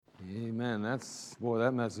Amen.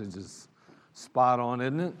 That message is spot on,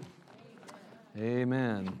 isn't it?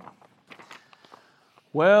 Amen.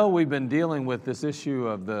 Well, we've been dealing with this issue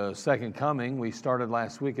of the second coming. We started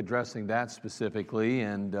last week addressing that specifically,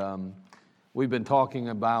 and we've been talking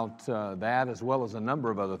about that as well as a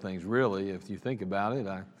number of other things, really, if you think about it.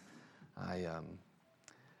 I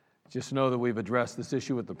just know that we've addressed this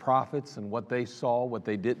issue with the prophets and what they saw, what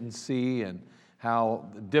they didn't see, and how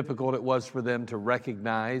difficult it was for them to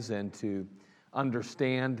recognize and to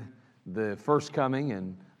understand the first coming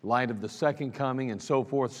in light of the second coming and so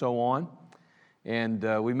forth, so on. And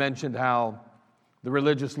we mentioned how the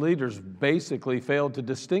religious leaders basically failed to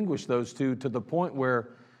distinguish those two to the point where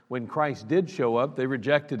when Christ did show up, they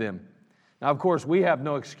rejected him. Now, of course, we have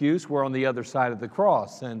no excuse. We're on the other side of the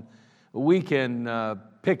cross, and we can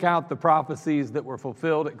pick out the prophecies that were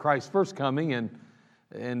fulfilled at Christ's first coming,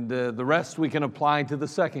 and the rest we can apply to the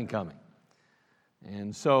second coming.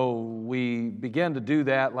 And so we began to do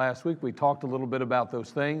that last week. We talked a little bit about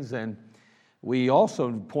those things, and we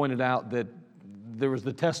also pointed out that there was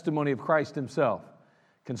the testimony of Christ himself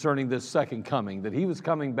concerning this second coming, that he was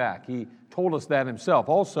coming back. He told us that himself.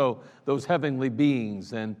 Also, those heavenly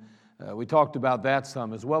beings, and we talked about that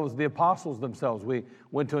some, as well as the apostles themselves. We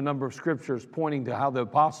went to a number of scriptures pointing to how the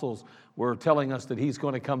apostles were telling us that he's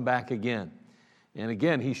going to come back again. And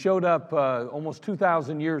again, he showed up almost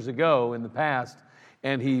 2,000 years ago in the past,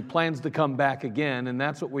 and he plans to come back again, and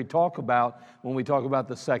that's what we talk about when we talk about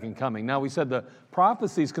the second coming. Now, we said the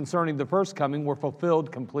prophecies concerning the first coming were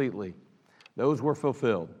fulfilled completely. Those were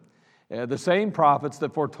fulfilled. The same prophets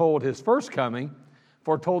that foretold his first coming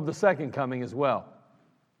foretold the second coming as well.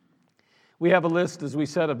 We have a list, as we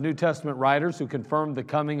said, of New Testament writers who confirmed the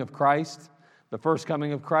coming of Christ, the first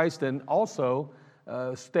coming of Christ, and also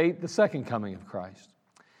state the second coming of Christ.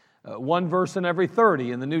 One verse in every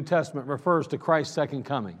 30 in the New Testament refers to Christ's second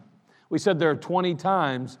coming. We said there are 20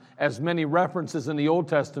 times as many references in the Old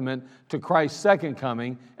Testament to Christ's second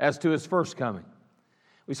coming as to his first coming.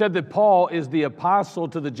 We said that Paul is the apostle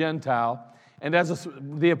to the Gentile, and as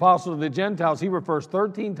the apostle to the Gentiles, he refers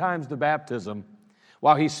 13 times to baptism,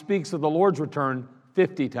 while he speaks of the Lord's return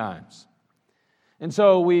 50 times. And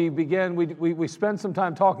so we spent some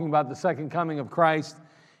time talking about the second coming of Christ,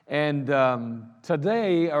 and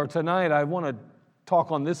tonight I want to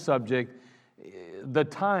talk on this subject, the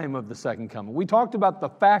time of the second coming. We talked about the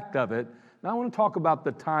fact of it. Now I want to talk about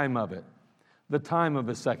the time of it, the time of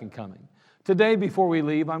his second coming. Today, before we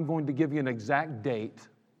leave, I'm going to give you an exact date,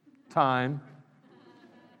 time.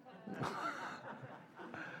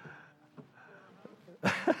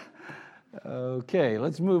 Okay,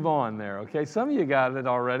 let's move on there, okay? Some of you got it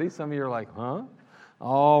already. Some of you are like, huh?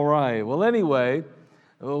 All right. Well, anyway,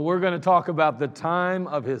 we're going to talk about the time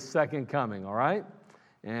of his second coming, all right?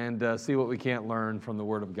 And see what we can't learn from the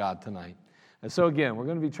Word of God tonight. And so again, we're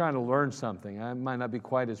going to be trying to learn something. I might not be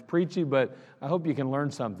quite as preachy, but I hope you can learn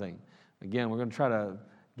something. Again, we're going to try to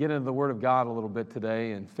get into the Word of God a little bit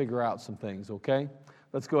today and figure out some things, okay?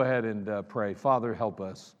 Let's go ahead and pray. Father, help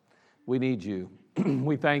us. We need you.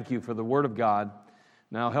 We thank you for the Word of God.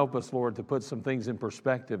 Now help us, Lord, to put some things in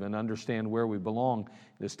perspective and understand where we belong in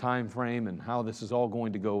this time frame and how this is all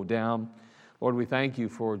going to go down. Lord, we thank you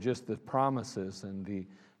for just the promises and the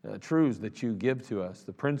truths that you give to us,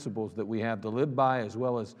 the principles that we have to live by, as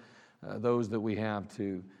well as those that we have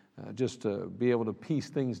to just to be able to piece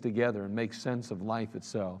things together and make sense of life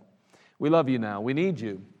itself. We love you now. We need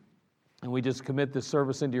you. And we just commit this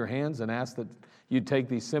service into your hands and ask that you take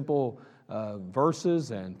these simple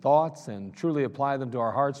verses and thoughts and truly apply them to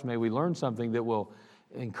our hearts. May we learn something that will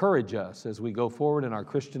encourage us as we go forward in our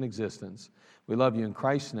Christian existence. We love you in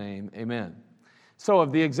Christ's name. Amen. So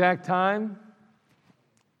of the exact time,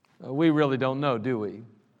 we really don't know, do we?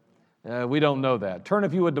 We don't know that. Turn,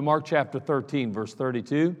 if you would, to Mark chapter 13, verse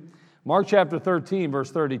 32. Mark chapter 13,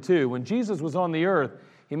 verse 32. When Jesus was on the earth,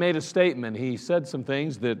 he made a statement. He said some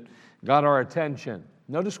things that got our attention.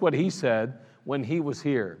 Notice what he said when he was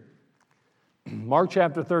here. Mark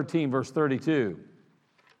chapter 13, verse 32.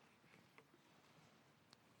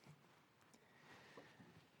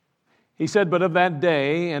 He said, "But of that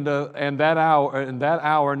day and that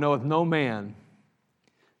hour knoweth no man.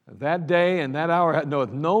 That day and that hour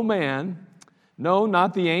knoweth no man, no,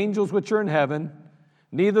 not the angels which are in heaven,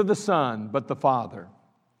 neither the Son, but the Father."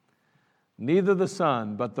 Neither the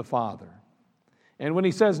Son, but the Father. And when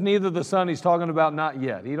he says neither the Son, he's talking about not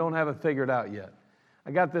yet. He don't have it figured out yet. I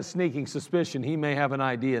got this sneaking suspicion he may have an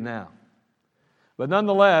idea now. But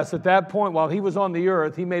nonetheless, at that point, while he was on the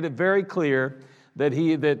earth, he made it very clear that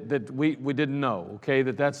we didn't know, okay,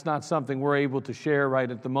 that's not something we're able to share right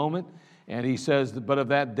at the moment. And he says, "But of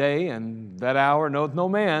that day and that hour knoweth no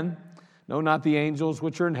man, No, not the angels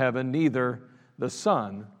which are in heaven, neither the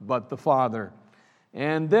Son, but the Father.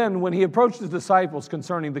 And then when he approached his disciples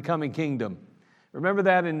concerning the coming kingdom, remember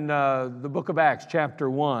that in the book of Acts, chapter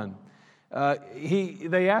 1,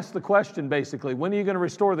 they asked the question basically, when are you going to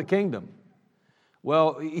restore the kingdom?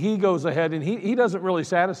 Well, he goes ahead and he doesn't really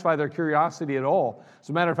satisfy their curiosity at all. As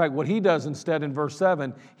a matter of fact, what he does instead in verse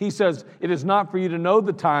 7, he says, it is not for you to know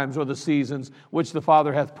the times or the seasons which the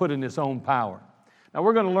Father hath put in his own power. Now,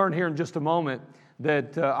 we're going to learn here in just a moment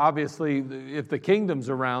that obviously if the kingdom's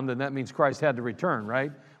around, then that means Christ had to return, right?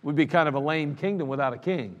 It would be kind of a lame kingdom without a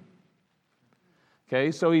king.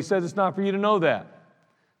 Okay, so he says it's not for you to know that.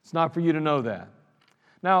 It's not for you to know that.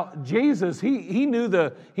 Now, Jesus, he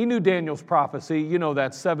knew Daniel's prophecy, you know,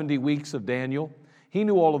 that 70 weeks of Daniel. He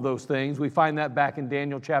knew all of those things. We find that back in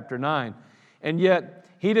Daniel chapter 9. And yet,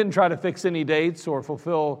 he didn't try to fix any dates or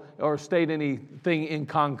fulfill or state anything in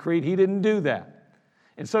concrete. He didn't do that.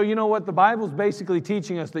 And so, you know what? The Bible's basically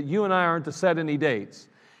teaching us that you and I aren't to set any dates.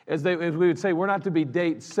 As we would say, we're not to be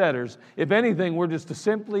date setters. If anything, we're just to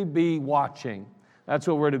simply be watching. That's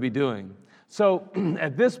what we're to be doing. So,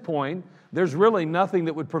 at this point, there's really nothing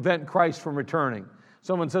that would prevent Christ from returning.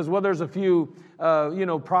 Someone says, well, there's a few,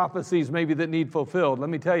 prophecies maybe that need fulfilled. Let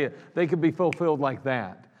me tell you, they could be fulfilled like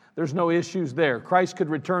that. There's no issues there. Christ could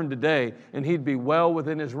return today, and he'd be well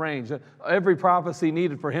within his range. Every prophecy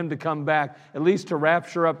needed for him to come back, at least to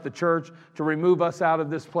rapture up the church, to remove us out of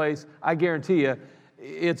this place, I guarantee you,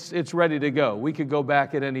 it's ready to go. We could go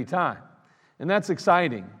back at any time. And that's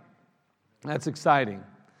exciting. That's exciting.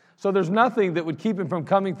 So there's nothing that would keep him from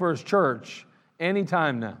coming for his church any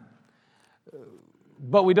time now.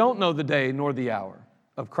 But we don't know the day nor the hour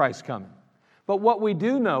of Christ's coming. But what we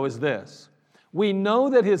do know is this. We know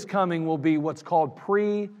that his coming will be what's called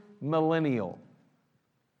premillennial.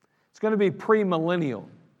 It's going to be premillennial.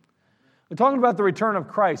 We're talking about the return of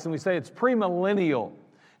Christ, and we say it's premillennial.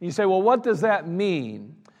 You say, well, what does that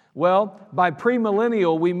mean? Well, by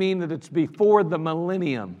premillennial, we mean that it's before the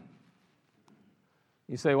millennium.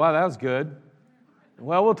 You say, wow, that was good.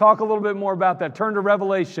 Well, we'll talk a little bit more about that. Turn to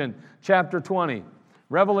Revelation chapter 20.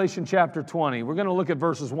 Revelation chapter 20. We're going to look at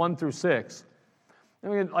verses 1 through 6.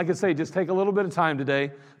 And like I say, just take a little bit of time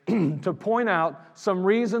today to point out some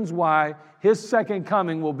reasons why his second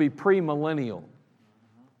coming will be premillennial.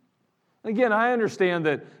 Again, I understand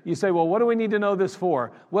that you say, well, what do we need to know this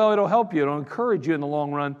for? Well, it'll help you. It'll encourage you in the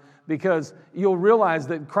long run because you'll realize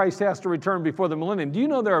that Christ has to return before the millennium. Do you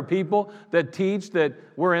know there are people that teach that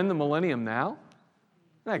we're in the millennium now?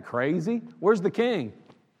 Isn't that crazy? Where's the king?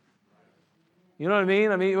 You know what I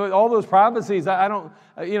mean? I mean, all those prophecies, I don't,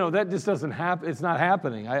 that just doesn't happen. It's not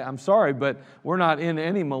happening. I'm sorry, but we're not in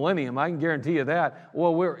any millennium. I can guarantee you that.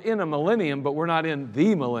 Well, we're in a millennium, but we're not in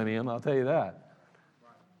the millennium. I'll tell you that.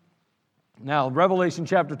 Now, Revelation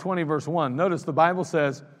chapter 20, verse 1. Notice the Bible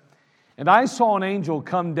says, "And I saw an angel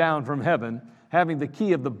come down from heaven, having the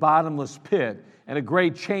key of the bottomless pit, and a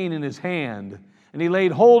great chain in his hand. And he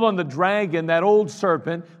laid hold on the dragon, that old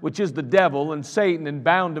serpent, which is the devil and Satan, and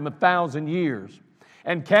bound him 1,000 years,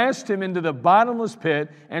 and cast him into the bottomless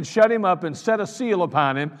pit, and shut him up, and set a seal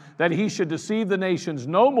upon him, that he should deceive the nations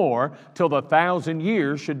no more, till the 1,000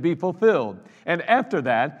 years should be fulfilled. And after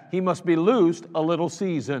that he must be loosed a little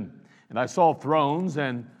season. And I saw thrones,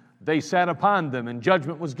 and they sat upon them, and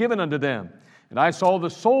judgment was given unto them. And I saw the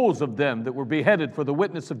souls of them that were beheaded for the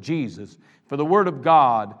witness of Jesus, for the word of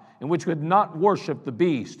God, and which would not worship the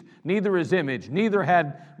beast, neither his image, neither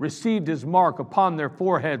had received his mark upon their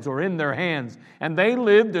foreheads or in their hands. And they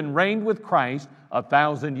lived and reigned with Christ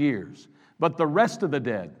 1,000 years. But the rest of the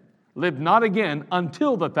dead lived not again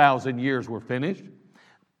until the 1,000 years were finished.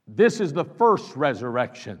 This is the first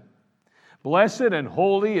resurrection. Blessed and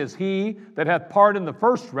holy is he that hath part in the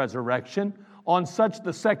first resurrection. On such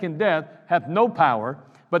the second death hath no power,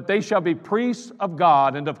 but they shall be priests of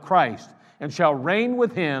God and of Christ, and shall reign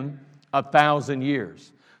with him 1,000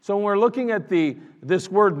 years. So when we're looking at this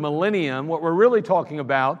word millennium, what we're really talking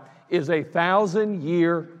about is a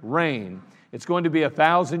 1,000-year reign. It's going to be a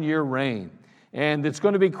 1,000-year reign. And it's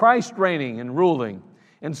going to be Christ reigning and ruling.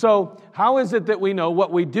 And so, how is it that we know?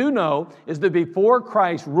 What we do know is that before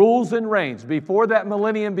Christ rules and reigns, before that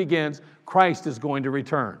millennium begins, Christ is going to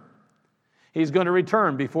return. He's going to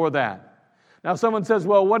return before that. Now, someone says,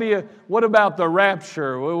 well, what about the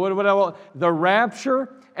rapture? The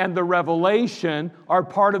rapture and the revelation are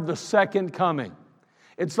part of the second coming.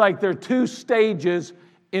 It's like they're two stages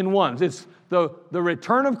in one. It's the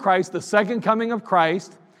return of Christ, the second coming of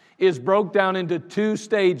Christ, is broke down into two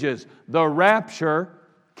stages. The rapture,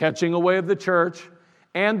 catching away of the church,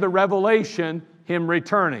 and the revelation, him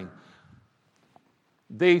returning.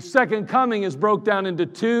 The second coming is broke down into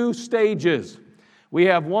two stages. We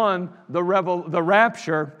have one, the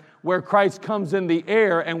rapture, where Christ comes in the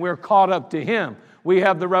air and we're caught up to Him. We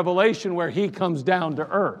have the revelation where He comes down to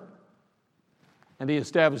earth and He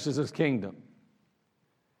establishes His kingdom.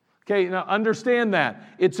 Okay, now understand that.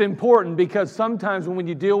 It's important because sometimes when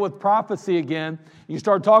you deal with prophecy again, you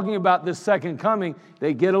start talking about this second coming,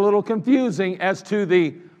 they get a little confusing as to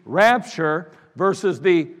the rapture versus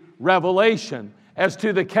the revelation, as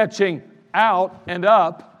to the catching out and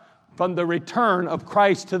up from the return of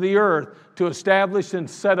Christ to the earth to establish and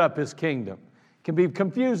set up His kingdom. It can be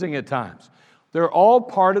confusing at times. They're all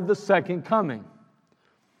part of the second coming.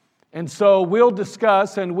 And so we'll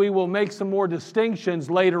discuss and we will make some more distinctions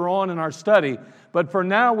later on in our study. But for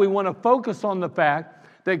now, we want to focus on the fact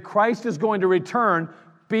that Christ is going to return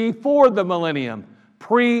before the millennium,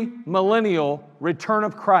 pre-millennial return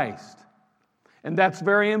of Christ. And that's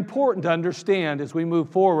very important to understand as we move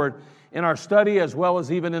forward in our study as well as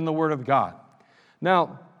even in the Word of God.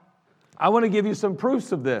 Now, I want to give you some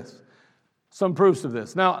proofs of this.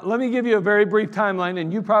 Now, let me give you a very brief timeline,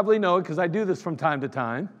 and you probably know it because I do this from time to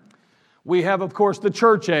time. We have, of course, the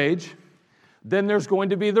church age. Then there's going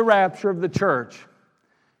to be the rapture of the church.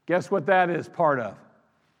 Guess what that is part of?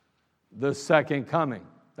 The second coming.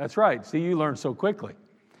 That's right. See, you learn so quickly.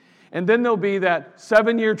 And then there'll be that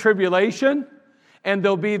 7-year tribulation, and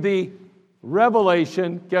there'll be the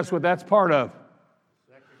revelation. Guess what that's part of?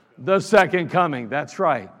 The second coming. That's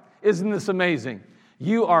right. Isn't this amazing?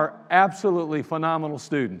 You are absolutely phenomenal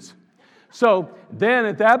students. So then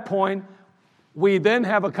at that point, we then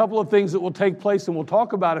have a couple of things that will take place, and we'll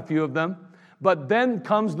talk about a few of them. But then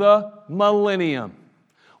comes the millennium.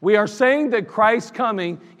 We are saying that Christ's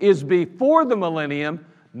coming is before the millennium,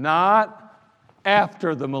 not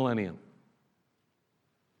after the millennium.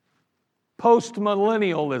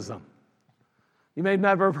 Postmillennialism. You may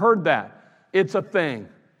never have heard that. It's a thing.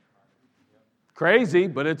 Crazy,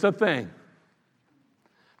 but it's a thing.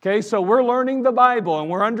 Okay, so we're learning the Bible and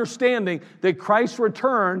we're understanding that Christ's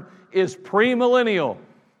return is premillennial.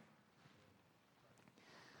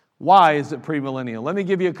 Why is it premillennial? Let me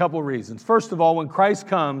give you a couple reasons. First of all, when Christ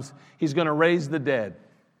comes, He's going to raise the dead.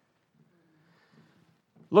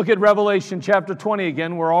 Look at Revelation chapter 20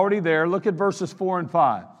 again. We're already there. Look at verses 4 and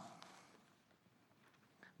 5.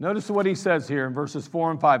 Notice what He says here in verses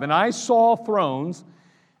 4 and 5. And I saw thrones,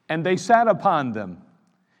 and they sat upon them,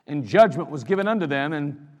 and judgment was given unto them,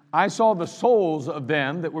 and I saw the souls of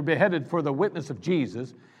them that were beheaded for the witness of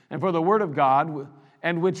Jesus and for the word of God,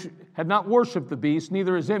 and which had not worshipped the beast,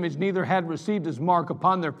 neither his image, neither had received his mark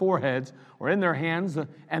upon their foreheads or in their hands,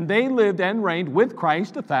 and they lived and reigned with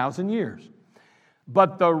Christ 1,000 years.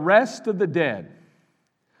 But the rest of the dead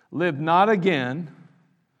lived not again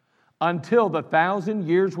until the 1,000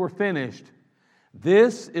 years were finished.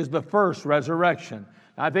 This is the first resurrection.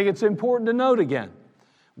 Now, I think it's important to note again,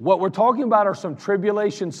 what we're talking about are some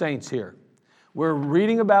tribulation saints here. We're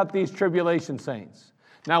reading about these tribulation saints.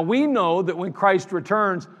 Now, we know that when Christ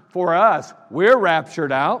returns for us, we're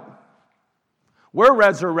raptured out. We're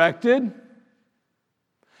resurrected.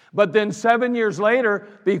 But then 7 years later,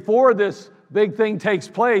 before this big thing takes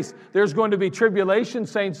place, there's going to be tribulation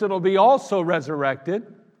saints that will be also resurrected.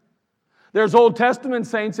 There's Old Testament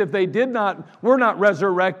saints, if they were not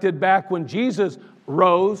resurrected back when Jesus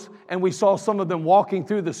rose, and we saw some of them walking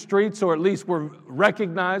through the streets, or at least were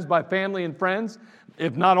recognized by family and friends.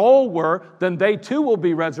 If not all were, then they too will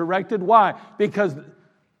be resurrected. Why? Because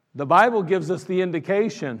the Bible gives us the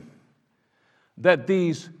indication that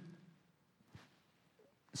these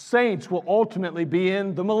saints will ultimately be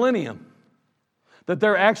in the millennium. That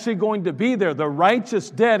they're actually going to be there. The righteous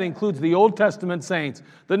dead includes the Old Testament saints,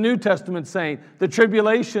 the New Testament saint, the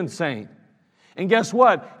tribulation saint. And guess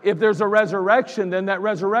what? If there's a resurrection, then that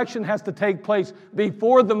resurrection has to take place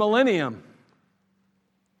before the millennium.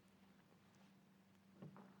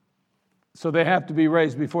 So they have to be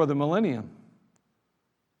raised before the millennium.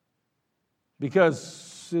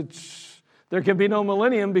 Because there can be no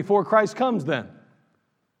millennium before Christ comes then.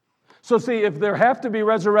 So see, if they have to be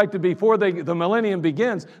resurrected before the millennium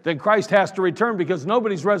begins, then Christ has to return because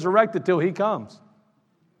nobody's resurrected till He comes.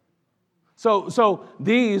 So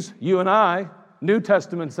these, you and I, New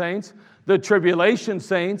Testament saints, the tribulation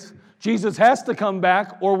saints, Jesus has to come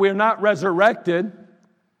back or we're not resurrected.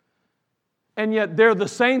 And yet they're the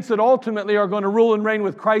saints that ultimately are going to rule and reign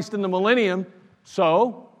with Christ in the millennium.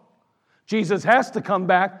 So Jesus has to come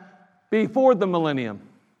back before the millennium.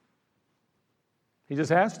 He just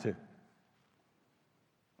has to.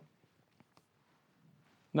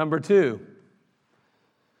 Number 2,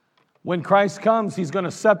 when Christ comes, He's going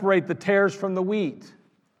to separate the tares from the wheat.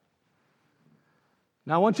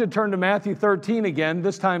 Now I want you to turn to Matthew 13 again,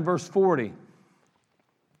 this time verse 40.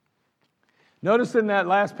 Notice in that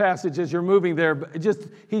last passage as you're moving there,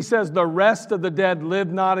 he says, the rest of the dead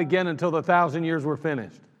lived not again until the 1,000 years were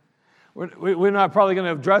finished. We're not probably going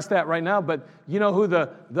to address that right now, but you know who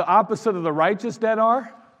the opposite of the righteous dead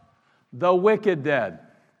are? The wicked dead.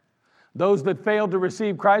 Those that failed to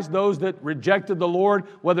receive Christ, those that rejected the Lord,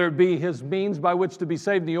 whether it be His means by which to be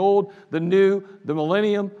saved in the old, the new, the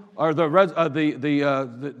millennium, or the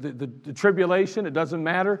tribulation, it doesn't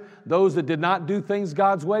matter. Those that did not do things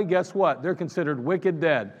God's way, guess what? They're considered wicked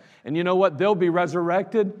dead. And you know what? They'll be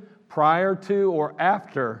resurrected prior to or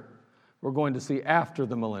after, we're going to see after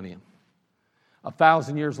the millennium.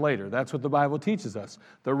 1,000 years later. That's what the Bible teaches us.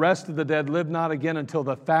 The rest of the dead lived not again until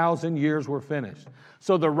the 1,000 years were finished.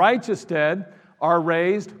 So the righteous dead are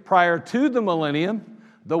raised prior to the millennium.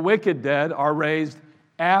 The wicked dead are raised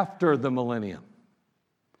after the millennium.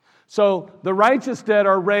 So the righteous dead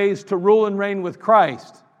are raised to rule and reign with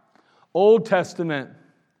Christ. Old Testament,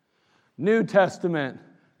 New Testament,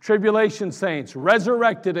 tribulation saints,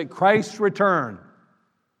 resurrected at Christ's return.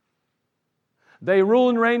 They rule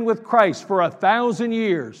and reign with Christ for 1,000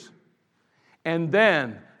 years. And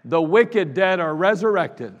then the wicked dead are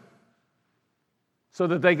resurrected so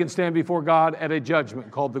that they can stand before God at a judgment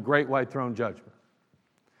called the Great White Throne Judgment,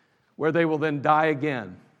 where they will then die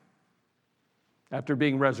again after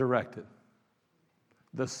being resurrected.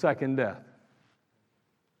 The second death.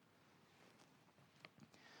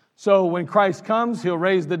 So when Christ comes, He'll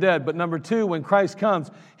raise the dead. But number two, when Christ comes,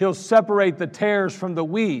 He'll separate the tares from the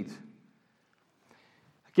wheat.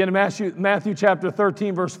 Again, in Matthew chapter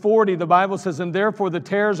 13, verse 40, the Bible says, and therefore the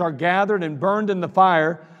tares are gathered and burned in the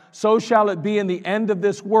fire, so shall it be in the end of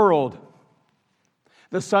this world.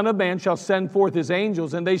 The Son of Man shall send forth His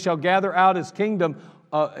angels, and they shall gather out of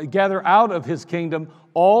His kingdom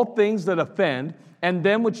all things that offend, and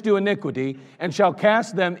them which do iniquity, and shall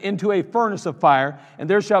cast them into a furnace of fire, and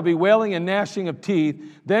there shall be wailing and gnashing of teeth.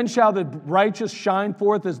 Then shall the righteous shine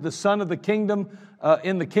forth as the son of the kingdom,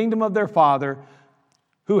 in the kingdom of their Father.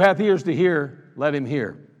 Who hath ears to hear, let him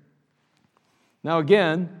hear. Now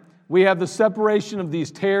again, we have the separation of these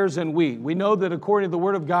tares and wheat. We know that according to the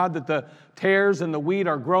Word of God that the tares and the wheat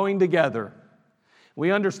are growing together.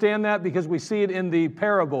 We understand that because we see it in the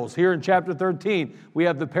parables. Here in chapter 13, we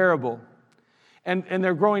have the parable. And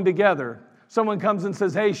they're growing together. Someone comes and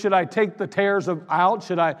says, hey, should I take the tares out?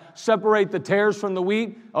 Should I separate the tares from the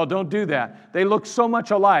wheat? Oh, don't do that. They look so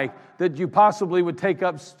much alike that you possibly would take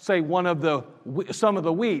up, say, some of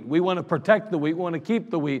the wheat. We want to protect the wheat. We want to keep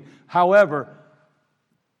the wheat. However,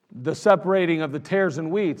 the separating of the tares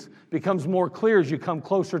and wheats becomes more clear as you come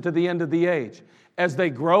closer to the end of the age. As they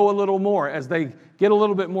grow a little more, as they get a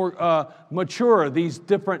little bit more mature, these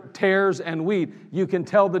different tares and wheat, you can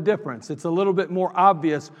tell the difference. It's a little bit more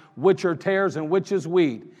obvious which are tares and which is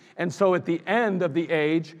wheat. And so at the end of the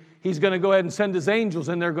age, He's going to go ahead and send His angels,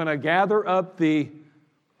 and they're going to gather up the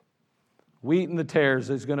wheat and the tares.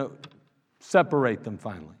 He's going to separate them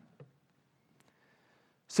finally.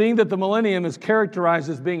 Seeing that the millennium is characterized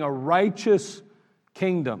as being a righteous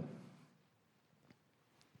kingdom,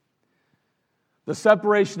 the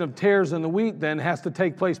separation of tares and the wheat then has to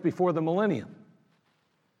take place before the millennium.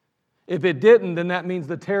 If it didn't, then that means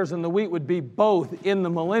the tares and the wheat would be both in the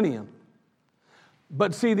millennium.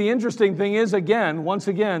 But see, the interesting thing is, once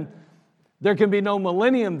again, there can be no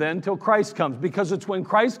millennium then until Christ comes, because it's when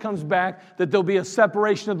Christ comes back that there'll be a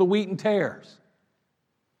separation of the wheat and tares.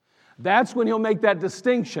 That's when He'll make that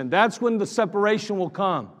distinction. That's when the separation will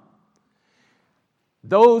come.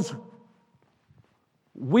 Those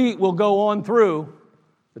wheat will go on through,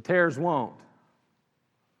 the tares won't.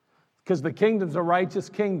 Because the kingdom's a righteous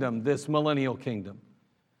kingdom, this millennial kingdom.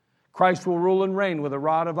 Christ will rule and reign with a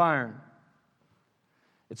rod of iron.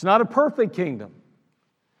 It's not a perfect kingdom,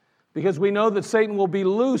 because we know that Satan will be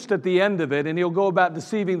loosed at the end of it, and he'll go about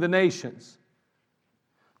deceiving the nations.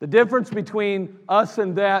 The difference between us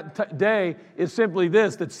and that day is simply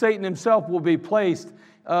this, that Satan himself will be placed,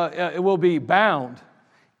 will be bound,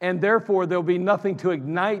 and therefore there'll be nothing to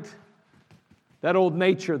ignite that old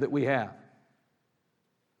nature that we have.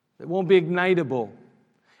 It won't be ignitable.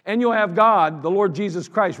 And you'll have God, the Lord Jesus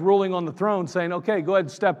Christ, ruling on the throne saying, okay, go ahead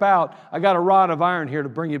and step out. I got a rod of iron here to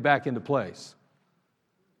bring you back into place.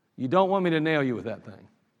 You don't want me to nail you with that thing.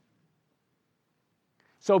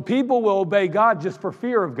 So people will obey God just for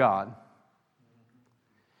fear of God.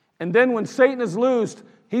 And then when Satan is loosed,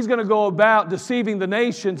 he's going to go about deceiving the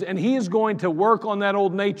nations, and he is going to work on that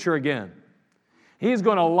old nature again. He's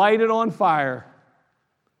going to light it on fire.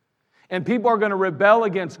 And people are going to rebel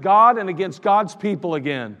against God and against God's people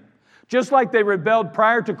again. Just like they rebelled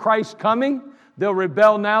prior to Christ's coming, They'll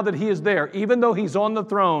rebel now that He is there, even though He's on the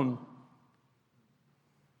throne.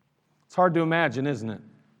 It's hard to imagine, isn't it?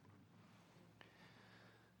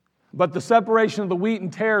 But the separation of the wheat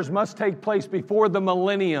and tares must take place before the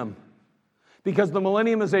millennium, because the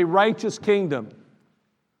millennium is a righteous kingdom.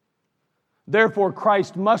 Therefore,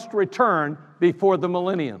 Christ must return before the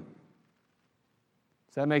millennium.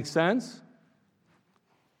 Does that make sense?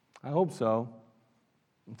 I hope so.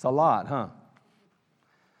 It's a lot, huh?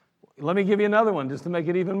 Let me give you another one just to make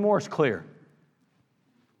it even more clear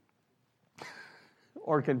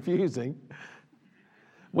or confusing.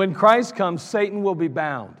 When Christ comes, Satan will be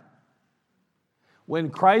bound. When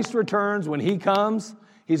Christ returns, when He comes,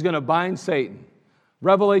 He's going to bind Satan.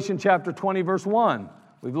 Revelation chapter 20, verse 1.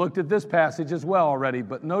 We've looked at this passage as well already,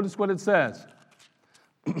 but notice what it says.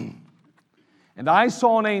 And I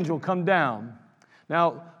saw an angel come down.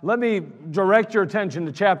 Now, let me direct your attention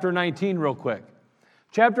to chapter 19 real quick.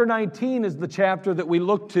 Chapter 19 is the chapter that we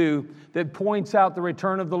look to that points out the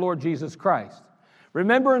return of the Lord Jesus Christ.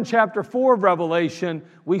 Remember in chapter 4 of Revelation,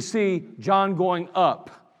 we see John going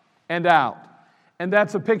up and out. And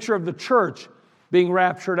that's a picture of the church being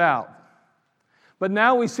raptured out. But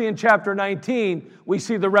now we see in chapter 19, we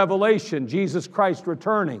see the revelation, Jesus Christ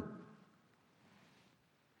returning.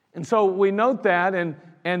 And so we note that,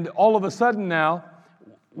 and all of a sudden now,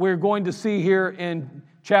 we're going to see here in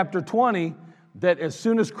chapter 20 that as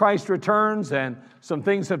soon as Christ returns, and some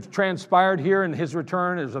things have transpired here in His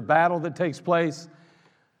return, there's a battle that takes place.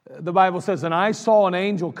 The Bible says, and I saw an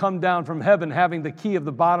angel come down from heaven having the key of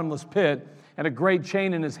the bottomless pit and a great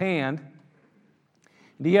chain in his hand.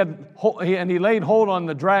 And he laid hold on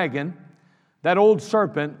the dragon, that old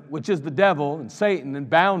serpent, which is the devil and Satan, and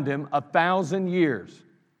bound him 1,000 years.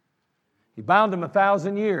 He bound him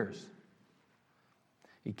 1,000 years.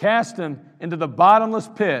 He cast him into the bottomless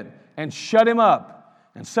pit and shut him up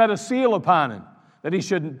and set a seal upon him, that he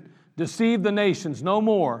should deceive the nations no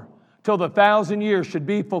more till the 1,000 years should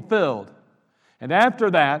be fulfilled. And after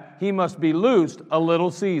that, he must be loosed a little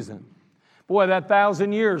season. Boy, that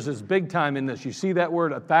 1,000 years is big time in this. You see that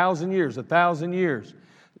word, 1,000 years, 1,000 years.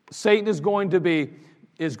 Satan is going to be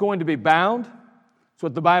bound. That's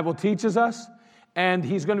what the Bible teaches us. And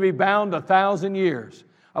he's going to be bound 1,000 years.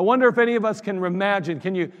 I wonder if any of us can imagine,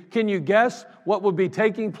 can you guess what will be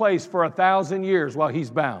taking place for 1,000 years while he's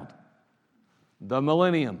bound? The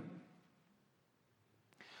millennium.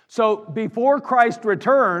 So before Christ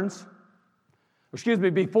returns,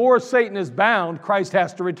 before Satan is bound, Christ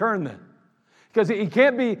has to return then. Because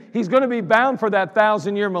he's going to be bound for that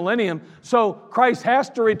 1,000-year millennium, so Christ has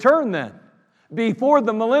to return then, before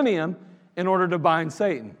the millennium, in order to bind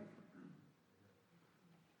Satan.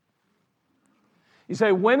 You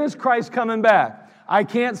say, when is Christ coming back? I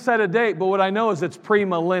can't set a date, but what I know is it's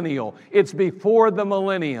premillennial. It's before the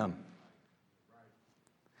millennium.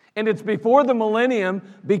 And it's before the millennium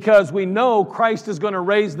because we know Christ is going to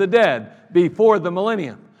raise the dead before the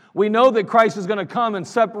millennium. We know that Christ is going to come and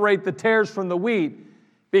separate the tares from the wheat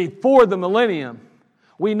before the millennium.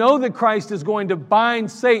 We know that Christ is going to bind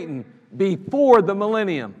Satan before the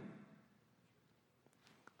millennium.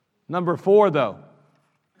 Number 4, though,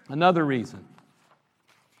 another reason.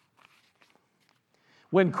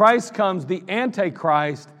 When Christ comes, the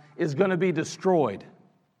Antichrist is going to be destroyed.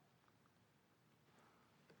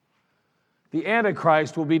 The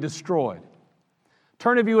Antichrist will be destroyed.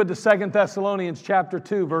 Turn if you would to 2 Thessalonians chapter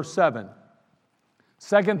 2, verse 7.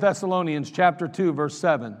 2 Thessalonians chapter 2, verse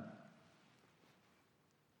 7.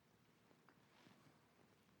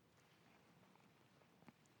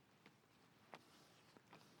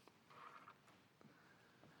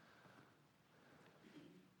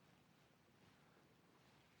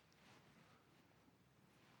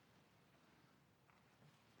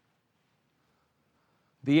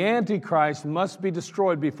 The Antichrist must be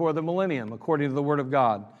destroyed before the millennium, according to the Word of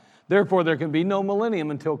God. Therefore, there can be no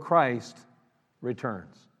millennium until Christ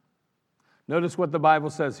returns. Notice what the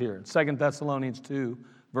Bible says here in 2 Thessalonians 2,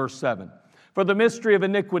 verse 7. For the mystery of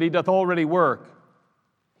iniquity doth already work.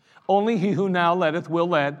 Only he who now letteth will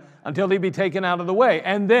let, until he be taken out of the way.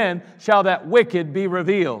 And then shall that wicked be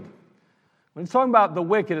revealed. When it's talking about the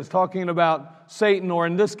wicked, it's talking about Satan, or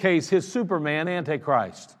in this case, his Superman,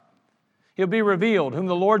 Antichrist. He'll be revealed, whom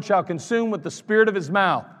the Lord shall consume with the spirit of his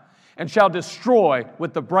mouth, and shall destroy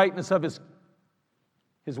with the brightness of his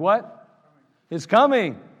what? His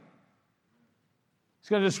coming. He's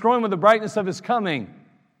going to destroy him with the brightness of his coming.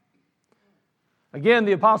 Again,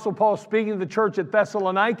 the Apostle Paul is speaking to the church at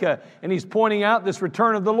Thessalonica, and he's pointing out this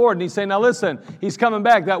return of the Lord. And he's saying, now listen, he's coming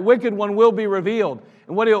back. That wicked one will be revealed.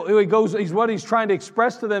 And what he's trying to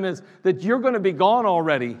express to them is that you're going to be gone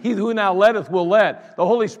already. He who now letteth will let. The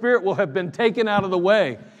Holy Spirit will have been taken out of the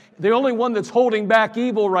way. The only one that's holding back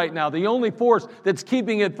evil right now, the only force that's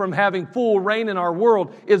keeping it from having full reign in our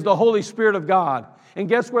world is the Holy Spirit of God. And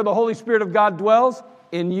guess where the Holy Spirit of God dwells?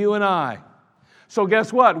 In you and I. So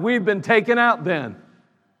guess what? We've been taken out then.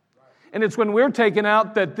 And it's when we're taken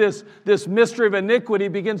out that this mystery of iniquity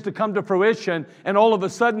begins to come to fruition, and all of a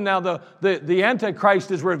sudden now the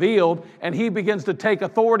Antichrist is revealed, and he begins to take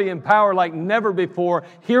authority and power like never before.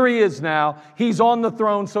 Here he is now. He's on the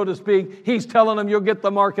throne, so to speak. He's telling them you'll get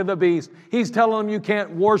the mark of the beast. He's telling them you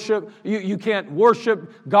can't worship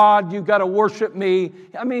God, you've got to worship me.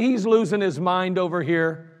 I mean, he's losing his mind over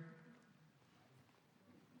here.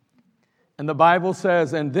 And the Bible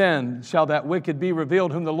says, and then shall that wicked be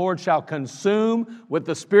revealed, whom the Lord shall consume with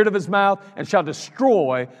the spirit of his mouth and shall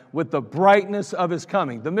destroy with the brightness of his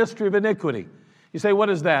coming. The mystery of iniquity. You say, what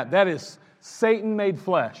is that? That is Satan made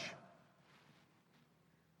flesh.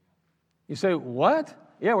 You say, what?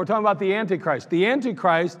 Yeah, we're talking about the Antichrist. The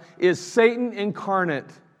Antichrist is Satan incarnate.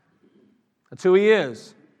 That's who he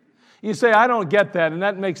is. You say, I don't get that, and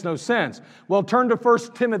that makes no sense. Well, turn to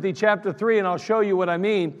 1 Timothy chapter 3, and I'll show you what I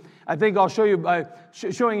mean. I think I'll show you by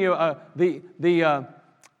showing you I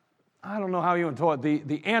don't know how you want to call it,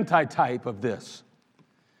 the anti-type of this.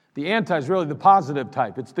 The anti is really the positive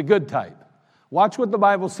type. It's the good type. Watch what the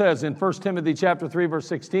Bible says in 1 Timothy chapter 3, verse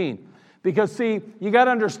 16. Because, see, you got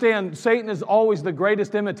to understand, Satan is always the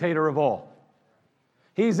greatest imitator of all.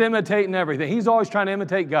 He's imitating everything. He's always trying to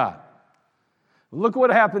imitate God. Look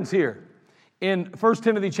what happens here in 1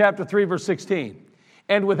 Timothy chapter 3, verse 16.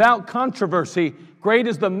 And without controversy, great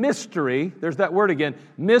is the mystery, there's that word again,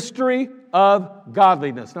 mystery of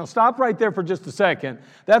godliness. Now stop right there for just a second.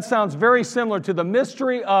 That sounds very similar to the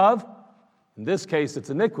mystery of, in this case it's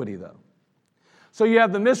iniquity though. So you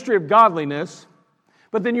have the mystery of godliness,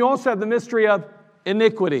 but then you also have the mystery of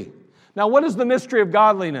iniquity. Now what is the mystery of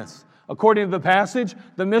godliness? According to the passage,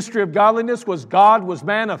 the mystery of godliness was God was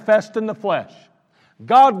manifest in the flesh.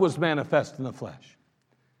 God was manifest in the flesh.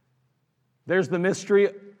 There's the mystery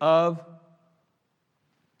of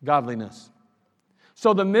godliness.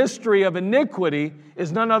 So the mystery of iniquity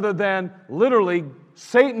is none other than literally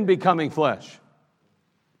Satan becoming flesh.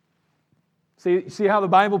 See how the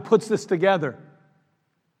Bible puts this together?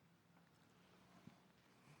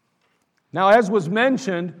 Now, as was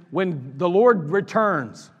mentioned, when the Lord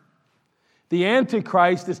returns, the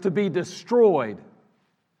Antichrist is to be destroyed.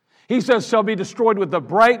 He says, shall be destroyed with the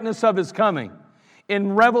brightness of his coming.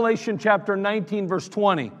 In Revelation chapter 19, verse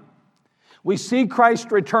 20, we see Christ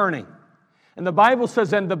returning. And the Bible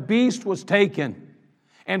says, and the beast was taken,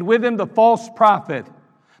 and with him the false prophet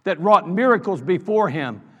that wrought miracles before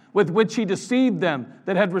him, with which he deceived them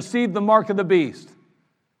that had received the mark of the beast.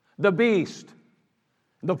 The beast,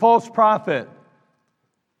 the false prophet.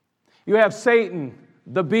 You have Satan,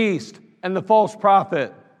 the beast, and the false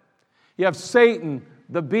prophet. You have Satan,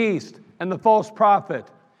 the beast, and the false prophet.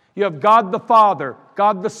 You have God the Father,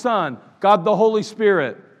 God the Son, God the Holy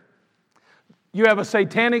Spirit. You have a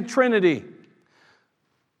satanic trinity.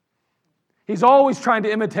 He's always trying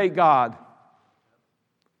to imitate God.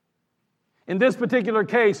 In this particular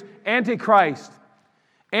case, Antichrist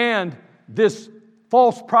and this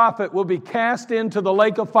false prophet will be cast into the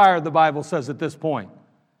lake of fire, the Bible says at this point.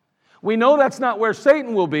 We know that's not where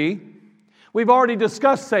Satan will be. We've already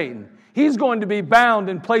discussed Satan. He's going to be bound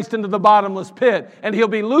and placed into the bottomless pit, and he'll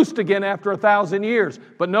be loosed again after 1,000 years.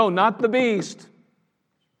 But no, not the beast.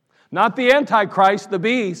 Not the Antichrist, the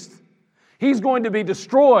beast. He's going to be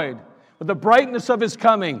destroyed with the brightness of his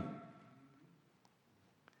coming.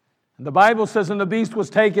 And the Bible says, and the beast was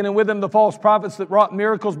taken, and with him the false prophets that wrought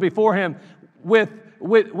miracles before him, with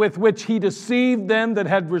which he deceived them that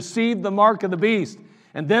had received the mark of the beast,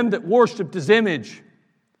 and them that worshipped his image.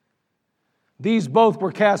 These both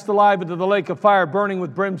were cast alive into the lake of fire, burning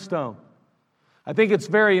with brimstone. I think it's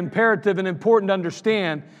very imperative and important to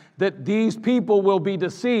understand that these people will be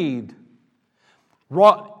deceived.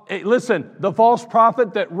 Listen, the false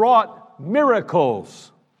prophet that wrought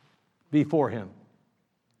miracles before him.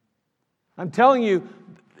 I'm telling you,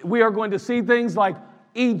 we are going to see things like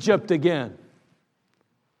Egypt again.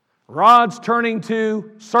 Rods turning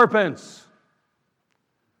to serpents.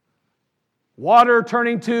 Water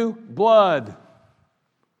turning to blood.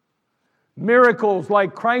 Miracles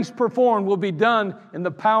like Christ performed will be done in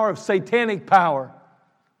the power of satanic power.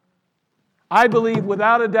 I believe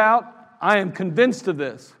without a doubt, I am convinced of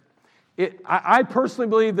this. I personally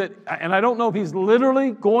believe that, and I don't know if he's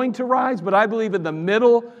literally going to rise, but I believe in the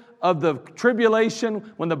middle of the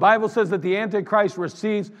tribulation, when the Bible says that the Antichrist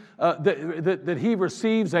receives, that he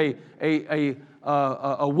receives a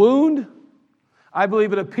wound, I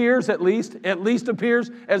believe it appears, at least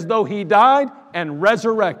appears as though he died and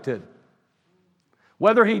resurrected.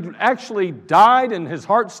 Whether he actually died and his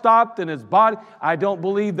heart stopped in his body, I don't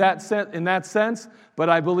believe that in that sense, but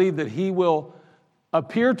I believe that he will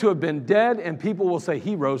appear to have been dead and people will say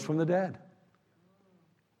he rose from the dead.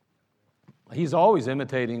 He's always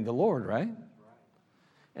imitating the Lord, right?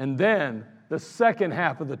 And then the second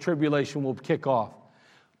half of the tribulation will kick off.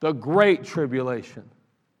 The great tribulation.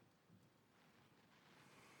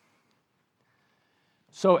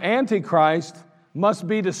 So Antichrist must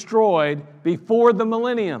be destroyed before the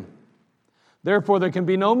millennium. Therefore, there can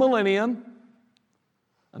be no millennium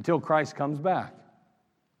until Christ comes back.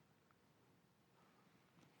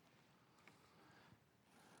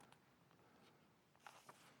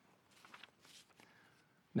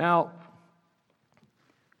 Now,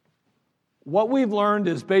 what we've learned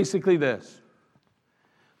is basically this,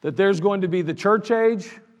 that there's going to be the church age,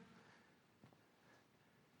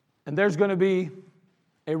 and there's going to be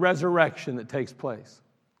a resurrection that takes place.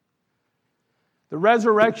 The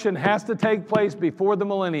resurrection has to take place before the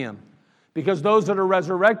millennium, because those that are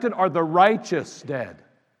resurrected are the righteous dead.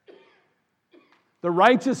 The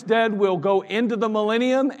righteous dead will go into the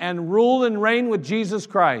millennium and rule and reign with Jesus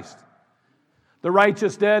Christ. The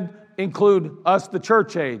righteous dead include us, the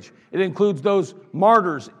church age. It includes those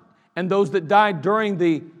martyrs and those that died during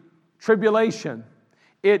the tribulation.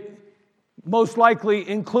 It most likely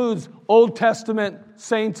includes Old Testament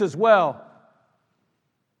saints as well.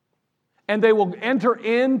 And they will enter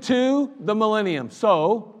into the millennium.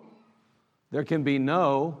 So, there can be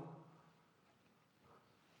no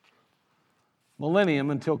millennium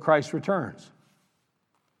until Christ returns.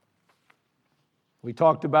 We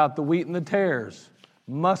talked about the wheat and the tares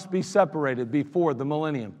must be separated before the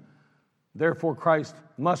millennium. Therefore, Christ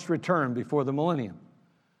must return before the millennium.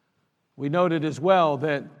 We noted as well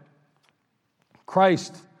that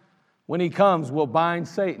Christ, when he comes, will bind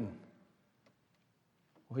Satan.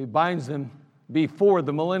 He binds him before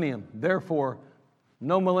the millennium. Therefore,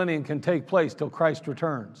 no millennium can take place till Christ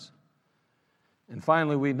returns. And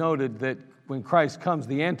finally, we noted that when Christ comes,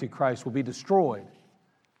 the Antichrist will be destroyed.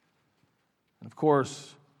 And of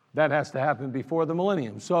course, that has to happen before the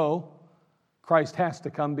millennium. So, Christ has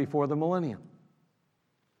to come before the millennium.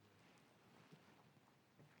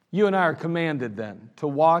 You and I are commanded then to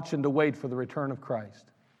watch and to wait for the return of Christ.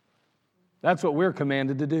 That's what we're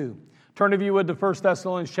commanded to do. Turn, if you would, to 1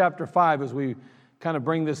 Thessalonians chapter 5 as we kind of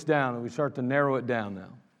bring this down and we start to narrow it down now.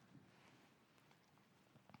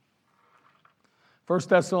 1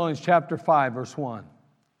 Thessalonians chapter 5, verse 1.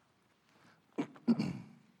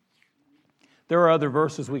 There are other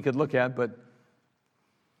verses we could look at, but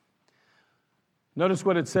notice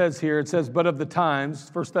what it says here. It says, but of the times,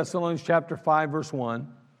 1 Thessalonians chapter 5, verse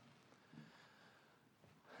 1.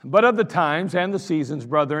 But of the times and the seasons,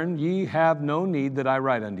 brethren, ye have no need that I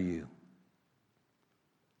write unto you.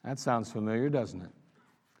 That sounds familiar, doesn't it?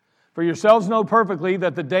 For yourselves know perfectly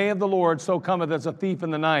that the day of the Lord so cometh as a thief in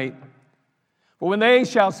the night. For when they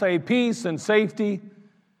shall say peace and safety,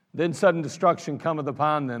 then sudden destruction cometh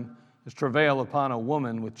upon them, as travail upon a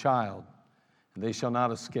woman with child, and they shall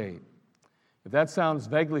not escape. If that sounds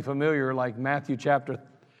vaguely familiar, like Matthew chapter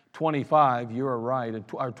 25, you are right,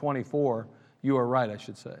 or 24, you are right, I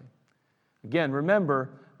should say. Again, remember,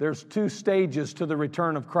 there's two stages to the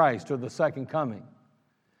return of Christ, or the second coming.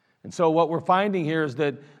 And so what we're finding here is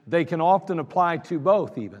that they can often apply to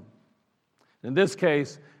both even. In this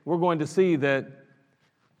case, we're going to see that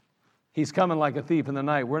he's coming like a thief in the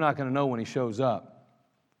night. We're not going to know when he shows up.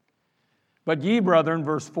 But ye, brethren,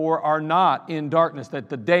 verse 4, are not in darkness, that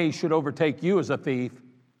the day should overtake you as a thief.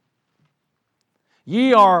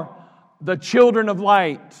 Ye are the children of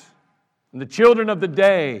light, and the children of the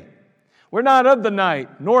day. We're not of the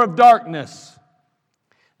night, nor of darkness.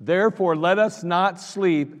 Therefore, let us not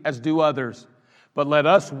sleep as do others, but let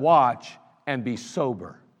us watch and be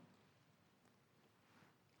sober.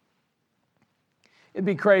 It'd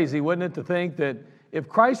be crazy, wouldn't it, to think that if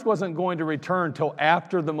Christ wasn't going to return till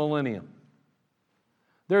after the millennium,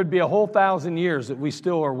 there'd be a whole 1,000 years that we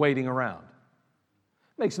still are waiting around.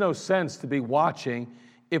 It makes no sense to be watching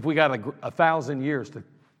if we got 1,000 years to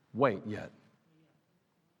wait yet.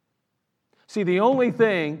 See, the only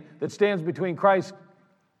thing that stands between Christ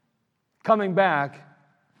coming back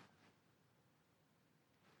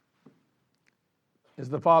is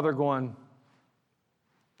the Father going,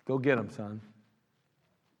 go get him, son.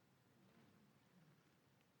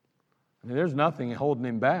 I mean, there's nothing holding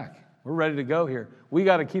him back. We're ready to go here. We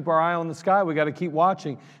got to keep our eye on the sky. We got to keep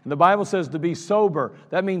watching. And the Bible says to be sober.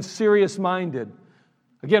 That means serious-minded.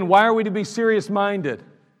 Again, why are we to be serious-minded?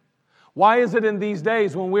 Why is it in these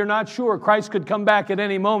days when we're not sure Christ could come back at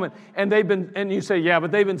any moment, and you say, yeah,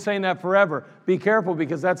 but they've been saying that forever. Be careful,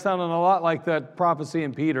 because that's sounding a lot like that prophecy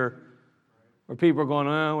in Peter, where people are going,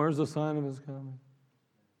 oh, where's the sign of His coming?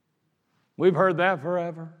 We've heard that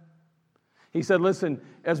forever. He said, listen,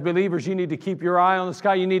 as believers, you need to keep your eye on the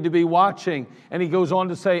sky. You need to be watching. And he goes on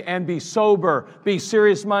to say, and be sober, be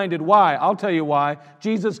serious-minded. Why? I'll tell you why.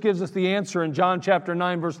 Jesus gives us the answer in John chapter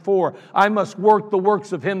 9, verse 4. I must work the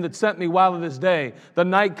works of Him that sent me while it is day. The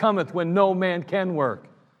night cometh when no man can work.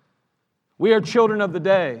 We are children of the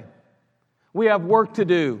day. We have work to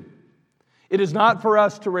do. It is not for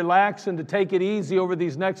us to relax and to take it easy over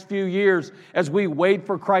these next few years as we wait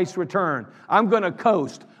for Christ's return. I'm going to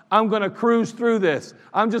coast. I'm going to cruise through this.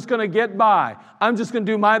 I'm just going to get by. I'm just going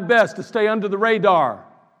to do my best to stay under the radar.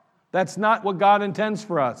 That's not what God intends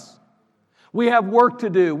for us. We have work to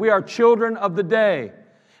do. We are children of the day.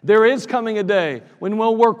 There is coming a day when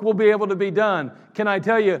work will be able to be done. Can I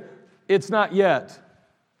tell you, it's not yet.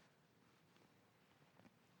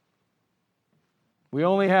 We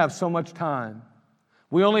only have so much time.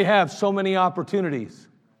 We only have so many opportunities.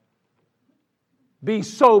 Be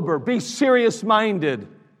sober. Be serious-minded.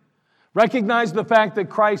 Recognize the fact that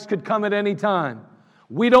Christ could come at any time.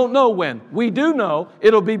 We don't know when. We do know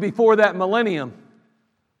it'll be before that millennium.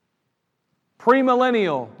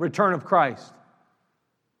 Premillennial return of Christ.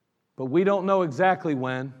 But we don't know exactly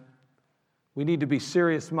when. We need to be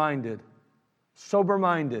serious-minded,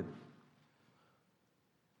 sober-minded.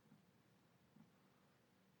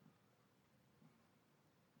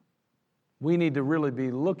 We need to really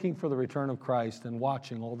be looking for the return of Christ and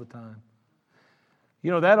watching all the time. You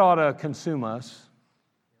know, that ought to consume us.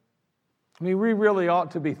 I mean, we really ought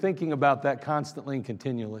to be thinking about that constantly and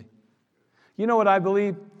continually. You know what I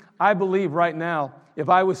believe? I believe right now, if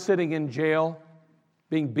I was sitting in jail,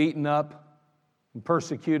 being beaten up and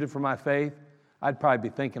persecuted for my faith, I'd probably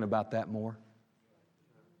be thinking about that more.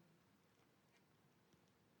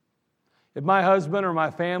 If my husband or my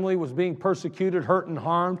family was being persecuted, hurt, and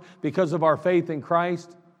harmed because of our faith in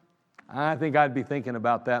Christ, I think I'd be thinking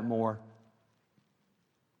about that more.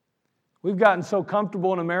 We've gotten so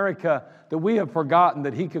comfortable in America that we have forgotten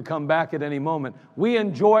that He could come back at any moment. We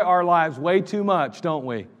enjoy our lives way too much, don't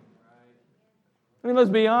we? I mean,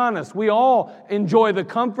 let's be honest. We all enjoy the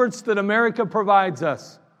comforts that America provides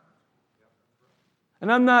us.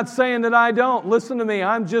 And I'm not saying that I don't. Listen to me.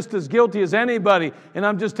 I'm just as guilty as anybody. And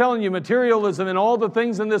I'm just telling you, materialism and all the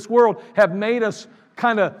things in this world have made us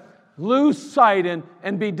kind of lose sight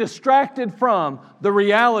and be distracted from the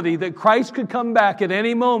reality that Christ could come back at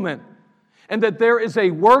any moment. And that there is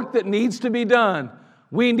a work that needs to be done.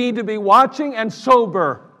 We need to be watching and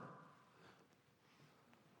sober.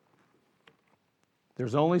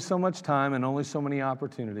 There's only so much time and only so many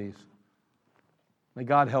opportunities. May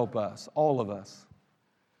God help us, all of us,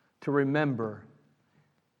 to remember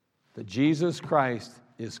that Jesus Christ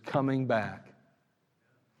is coming back.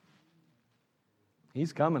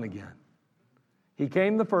 He's coming again. He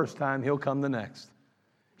came the first time, He'll come the next.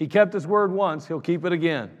 He kept His word once, He'll keep it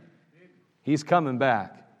again. He's coming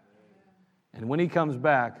back. And when He comes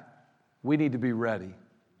back, we need to be ready.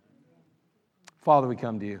 Father, we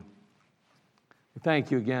come to You. We thank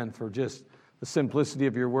You again for just the simplicity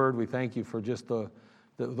of Your word. We thank You for just the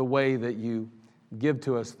way that You give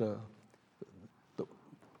to us the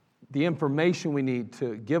information we need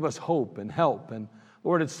to give us hope and help. And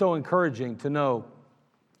Lord, it's so encouraging to know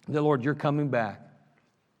that, Lord, You're coming back.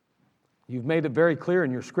 You've made it very clear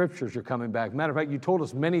in Your scriptures You're coming back. Matter of fact, You told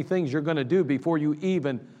us many things You're going to do before you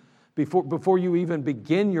even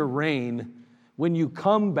begin Your reign. When You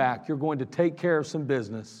come back, You're going to take care of some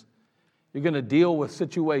business. You're going to deal with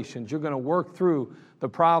situations. You're going to work through the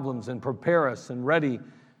problems and prepare us and ready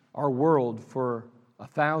our world for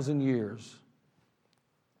 1,000 years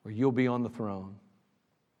where You'll be on the throne.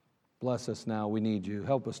 Bless us now. We need You.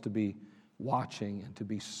 Help us to be watching and to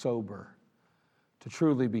be sober, to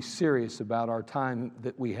truly be serious about our time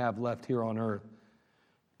that we have left here on earth,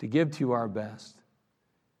 to give to You our best,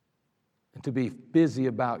 and to be busy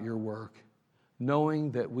about Your work,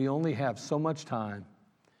 knowing that we only have so much time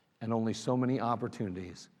and only so many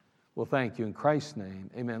opportunities. Well, thank You in Christ's name.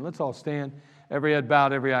 Amen. Let's all stand. Every head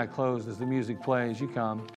bowed, every eye closed as the music plays. You come.